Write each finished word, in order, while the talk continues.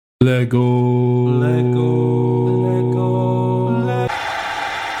Lego.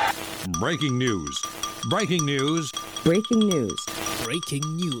 Breaking news. Breaking news. Breaking news. Breaking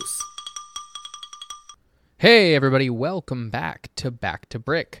news. Hey everybody, welcome back to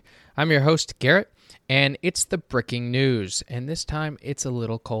Brick. I'm your host Garrett, and it's the Bricking News, and this time it's a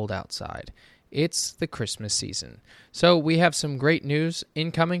little cold outside. It's the Christmas season. So we have some great news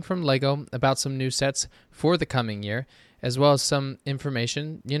incoming from LEGO about some new sets for the coming year, as well as some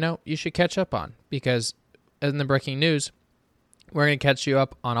information, you should catch up on, because in the Breaking News, we're going to catch you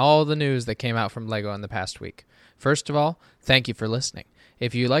up on all the news that came out from LEGO in the past week. First of all, thank you for listening.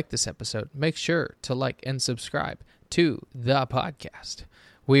 If you like this episode, make sure to like and subscribe to the podcast.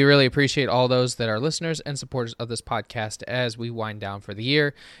 We really appreciate all those that are listeners and supporters of this podcast as we wind down for the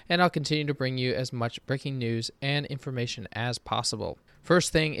year, and I'll continue to bring you as much breaking news and information as possible.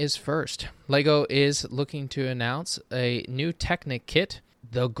 First thing is first, LEGO is looking to announce a new Technic kit,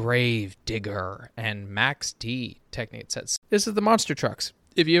 the Grave Digger and Max D Technic sets. This is the monster trucks.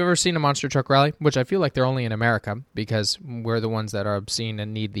 If you've ever seen a monster truck rally, which I feel like they're only in America because we're the ones that are obscene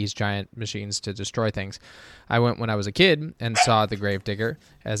and need these giant machines to destroy things. I went when I was a kid and saw the Grave Digger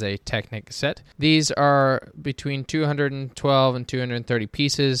as a Technic set. These are between 212 and 230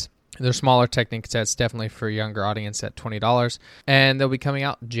 pieces. They're smaller Technic sets, definitely for a younger audience at $20, and they'll be coming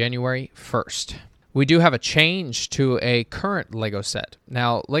out January 1st. We do have a change to a current LEGO set.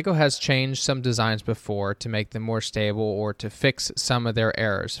 Now, LEGO has changed some designs before to make them more stable or to fix some of their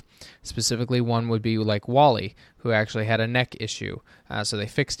errors. Specifically, one would be like WALL-E, who actually had a neck issue, so they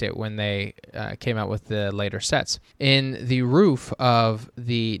fixed it when they came out with the later sets. In the roof of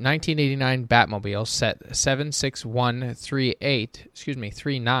the 1989 Batmobile set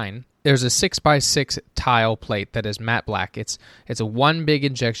 76139, there's a 6x6 tile plate that is matte black. It's a one big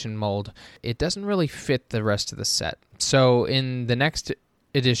injection mold. It doesn't really fit the rest of the set. So in the next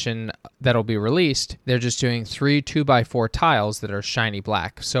edition that'll be released, they're just doing 3 2x4 tiles that are shiny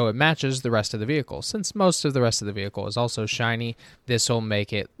black. So it matches the rest of the vehicle. Since most of the rest of the vehicle is also shiny, this will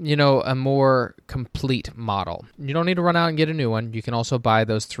make it, a more complete model. You don't need to run out and get a new one. You can also buy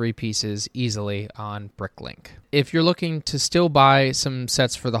those 3 pieces easily on Bricklink. If you're looking to still buy some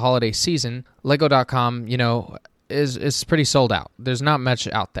sets for the holiday season, Lego.com, is pretty sold out. There's not much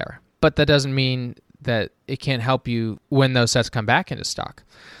out there. But that doesn't mean that it can't help you when those sets come back into stock.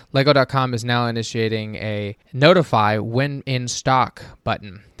 Lego.com is now initiating a notify when in stock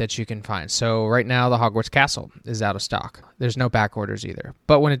button that you can find. So right now the Hogwarts Castle is out of stock. There's no back orders either.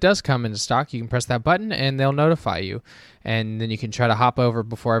 But when it does come into stock, you can press that button and they'll notify you. And then you can try to hop over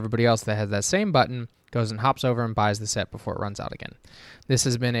before everybody else that has that same button goes and hops over and buys the set before it runs out again. This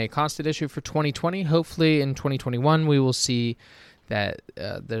has been a constant issue for 2020. Hopefully in 2021 we will see that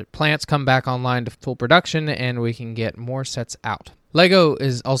the plants come back online to full production and we can get more sets out. LEGO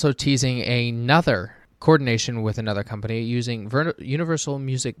is also teasing another coordination with another company using Universal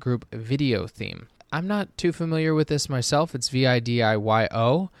Music Group video theme. I'm not too familiar with this myself. It's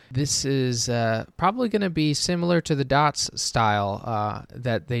VIDIYO. This is probably going to be similar to the Dots style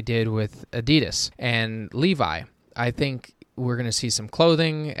that they did with Adidas and Levi. I think we're going to see some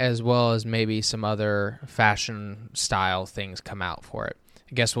clothing as well as maybe some other fashion style things come out for it.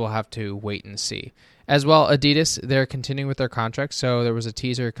 I guess we'll have to wait and see. As well, Adidas, they're continuing with their contract, so there was a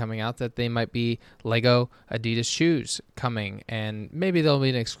teaser coming out that they might be LEGO Adidas shoes coming, and maybe they'll be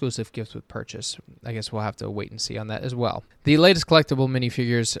an exclusive gift with purchase. I guess we'll have to wait and see on that as well. The latest collectible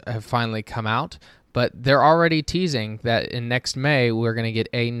minifigures have finally come out, but they're already teasing that in next May, we're going to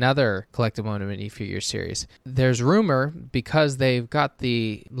get another collectible minifigure series. There's rumor, because they've got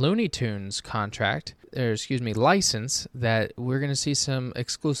the Looney Tunes license, that we're going to see some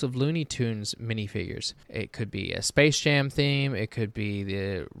exclusive Looney Tunes minifigures. It could be a Space Jam theme. It could be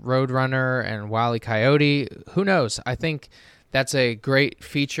the Roadrunner and Wile E. Coyote. Who knows? I think that's a great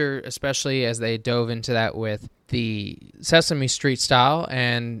feature, especially as they dove into that with the Sesame Street style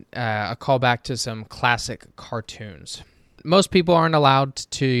and a callback to some classic cartoons. Most people aren't allowed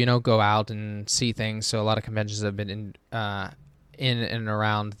to, go out and see things, so a lot of conventions have been in and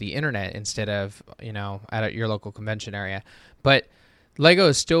around the internet instead of, at your local convention area. But LEGO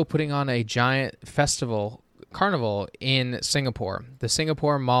is still putting on a giant carnival in Singapore. The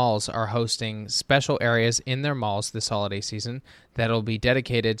Singapore malls are hosting special areas in their malls this holiday season that'll be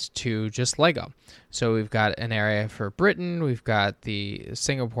dedicated to just LEGO. So we've got an area for Britain. We've got the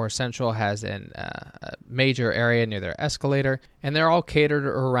Singapore Central has a major area near their escalator, and they're all catered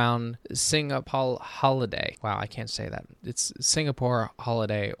around Singapore holiday. Wow, I can't say that. It's Singapore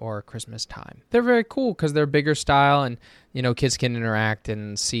holiday or Christmas time. They're very cool because they're bigger style, and kids can interact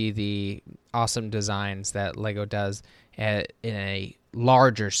and see the awesome designs that LEGO does in a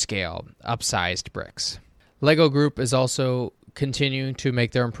larger scale, upsized bricks. Lego Group is also continuing to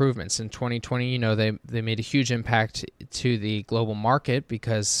make their improvements. In 2020, they made a huge impact to the global market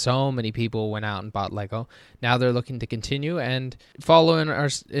because so many people went out and bought Lego. Now they're looking to continue and follow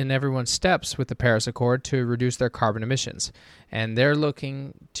in everyone's steps with the Paris Accord to reduce their carbon emissions. And they're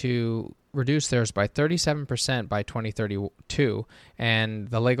looking to reduce theirs by 37% by 2032, and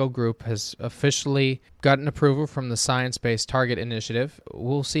the Lego Group has officially gotten approval from the Science Based Target Initiative.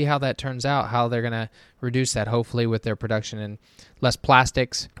 We'll see how that turns out, how they're going to reduce that, hopefully with their production and less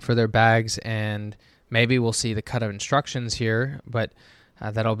plastics for their bags, and maybe we'll see the cut of instructions here, but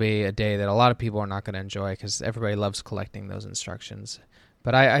that'll be a day that a lot of people are not going to enjoy because everybody loves collecting those instructions.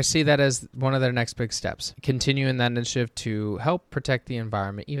 But I see that as one of their next big steps, continuing that initiative to help protect the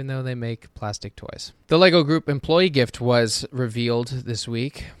environment, even though they make plastic toys. The Lego Group employee gift was revealed this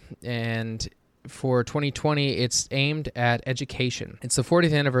week, and for 2020, it's aimed at education. It's the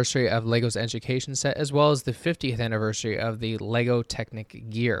 40th anniversary of Lego's education set, as well as the 50th anniversary of the Lego Technic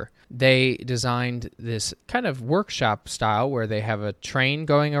gear. They designed this kind of workshop style where they have a train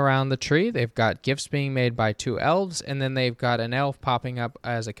going around the tree. They've got gifts being made by two elves, and then they've got an elf popping up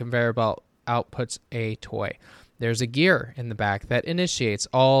as a conveyor belt outputs a toy. There's a gear in the back that initiates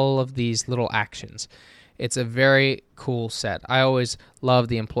all of these little actions. It's a very cool set. I always love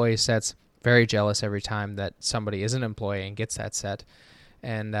the employee sets. Very jealous every time that somebody is an employee and gets that set.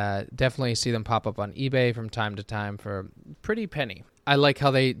 And definitely see them pop up on eBay from time to time for a pretty penny. I like how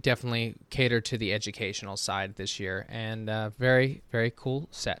they definitely cater to the educational side this year, and very, very cool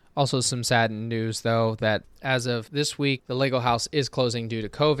set. Also some sad news, though, that as of this week, the Lego house is closing due to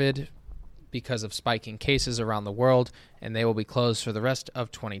COVID because of spiking cases around the world, and they will be closed for the rest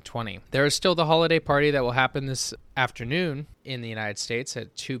of 2020. There is still the holiday party that will happen this afternoon in the United States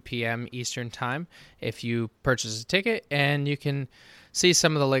at 2 p.m. Eastern Time if you purchase a ticket, and you can see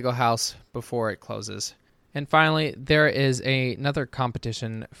some of the Lego house before it closes. And finally, there is another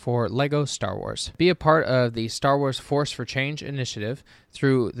competition for Lego Star Wars. Be a part of the Star Wars Force for Change initiative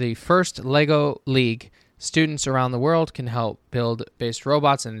through the first Lego League. Students around the world can help build based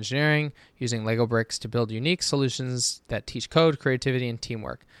robots and engineering using Lego bricks to build unique solutions that teach code, creativity, and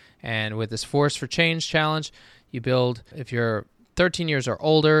teamwork. And with this Force for Change challenge, you build, if you're 13 years or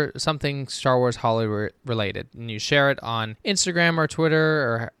older, something Star Wars holiday related. And you share it on Instagram or Twitter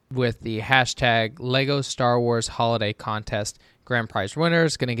or with the hashtag Lego Star Wars Holiday Contest. Grand prize winner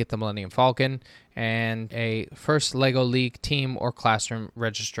is going to get the Millennium Falcon and a first Lego League team or classroom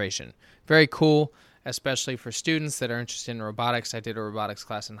registration. Very cool, especially for students that are interested in robotics. I did a robotics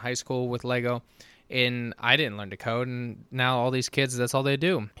class in high school with Lego, and I didn't learn to code, and now all these kids, that's all they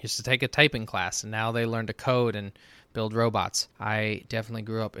do. Used to take a typing class, and now they learn to code and build robots. I definitely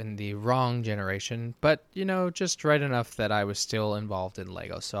grew up in the wrong generation, but, just right enough that I was still involved in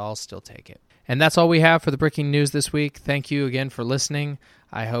Lego, so I'll still take it. And that's all we have for the breaking news this week. Thank you again for listening.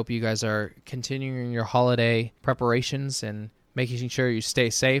 I hope you guys are continuing your holiday preparations and making sure you stay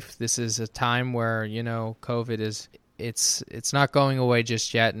safe. This is a time where, COVID it's not going away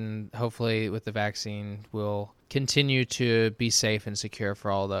just yet, and hopefully with the vaccine we'll continue to be safe and secure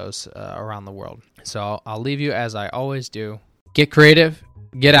for all those around the world. So I'll leave you as I always do. Get creative,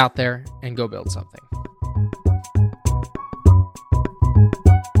 get out there, and go build something.